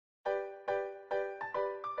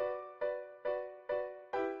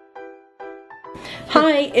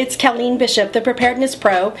Hi, it's Kellene Bishop, the Preparedness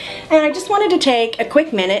Pro, and I just wanted to take a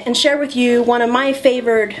quick minute and share with you one of my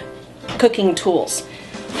favorite cooking tools.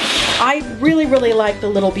 I really like the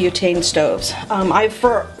little butane stoves.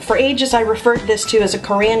 For ages I referred this to as a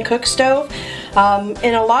Korean cook stove.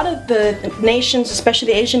 In a lot of the nations,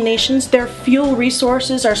 especially the Asian nations, their fuel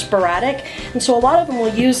resources are sporadic, and so a lot of them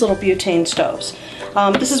will use little butane stoves.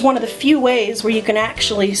 This is one of the few ways where you can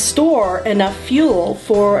actually store enough fuel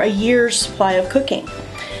for a year's supply of cooking.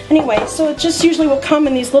 Anyway, so it just usually will come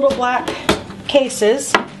in these little black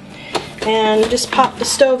cases, and you just pop the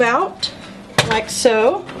stove out like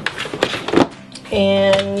so,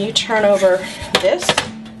 and you turn over this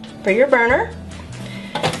for your burner,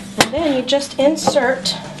 and then you just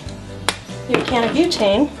insert your can of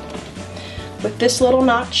butane with this little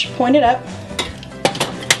notch pointed up,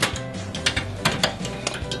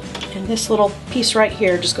 and this little piece right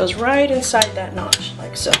here just goes right inside that notch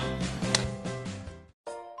like so.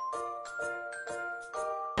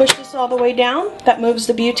 Push this all the way down. That moves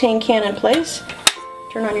the butane can in place.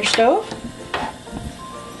 Turn on your stove.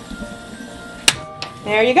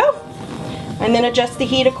 There you go. And then adjust the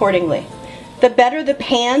heat accordingly. The better the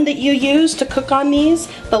pan that you use to cook on these,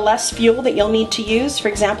 the less fuel that you'll need to use. For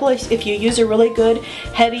example, if you use a really good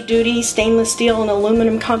heavy-duty stainless steel and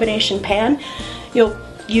aluminum combination pan, you'll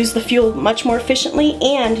use the fuel much more efficiently,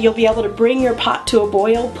 and you'll be able to bring your pot to a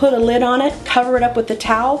boil, put a lid on it, cover it up with a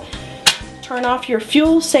towel, turn off your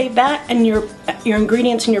fuel, save that, and your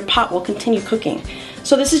ingredients in your pot will continue cooking.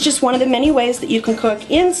 So this is just one of the many ways that you can cook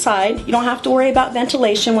inside. You don't have to worry about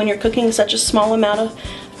ventilation when you're cooking such a small amount of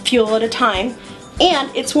fuel at a time. And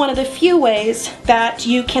it's one of the few ways that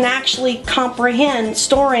you can actually comprehend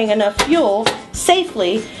storing enough fuel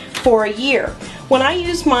safely for a year. When I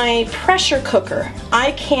use my pressure cooker,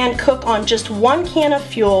 I can cook on just one can of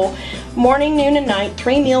fuel, morning, noon, and night,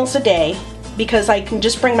 3 meals a day, because I can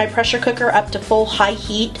just bring my pressure cooker up to full high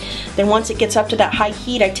heat. Then once it gets up to that high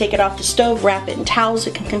heat, I take it off the stove, wrap it in towels,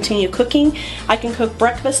 it can continue cooking. I can cook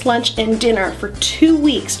breakfast, lunch, and dinner for 2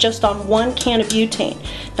 weeks just on one can of butane.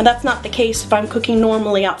 Now that's not the case if I'm cooking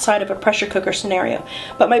normally outside of a pressure cooker scenario.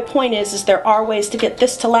 But my point is there are ways to get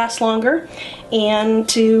this to last longer and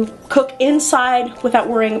to cook inside without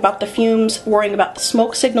worrying about the fumes, worrying about the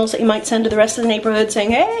smoke signals that you might send to the rest of the neighborhood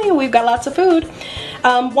saying, hey, we've got lots of food.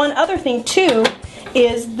 One other thing too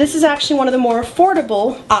is this is actually one of the more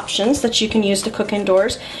affordable options that you can use to cook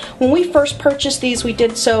indoors. When we first purchased these, we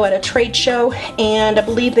did so at a trade show, and I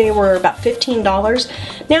believe they were about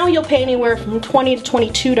 $15. Now you'll pay anywhere from $20 to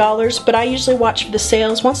 $22, but I usually watch for the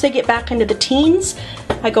sales. Once they get back into the teens,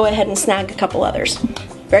 I go ahead and snag a couple others.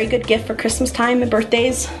 Very good gift for Christmas time and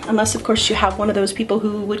birthdays, unless of course you have one of those people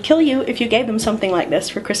who would kill you if you gave them something like this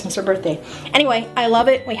for Christmas or birthday. Anyway, I love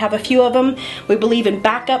it. We have a few of them. We believe in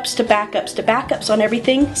backups to backups to backups on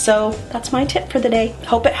everything, so that's my tip for the day.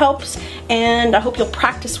 Hope it helps, and I hope you'll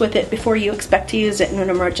practice with it before you expect to use it in an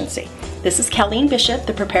emergency. This is Kellene Bishop,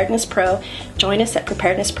 the Preparedness Pro. Join us at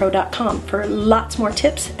preparednesspro.com for lots more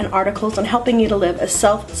tips and articles on helping you to live a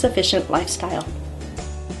self-sufficient lifestyle.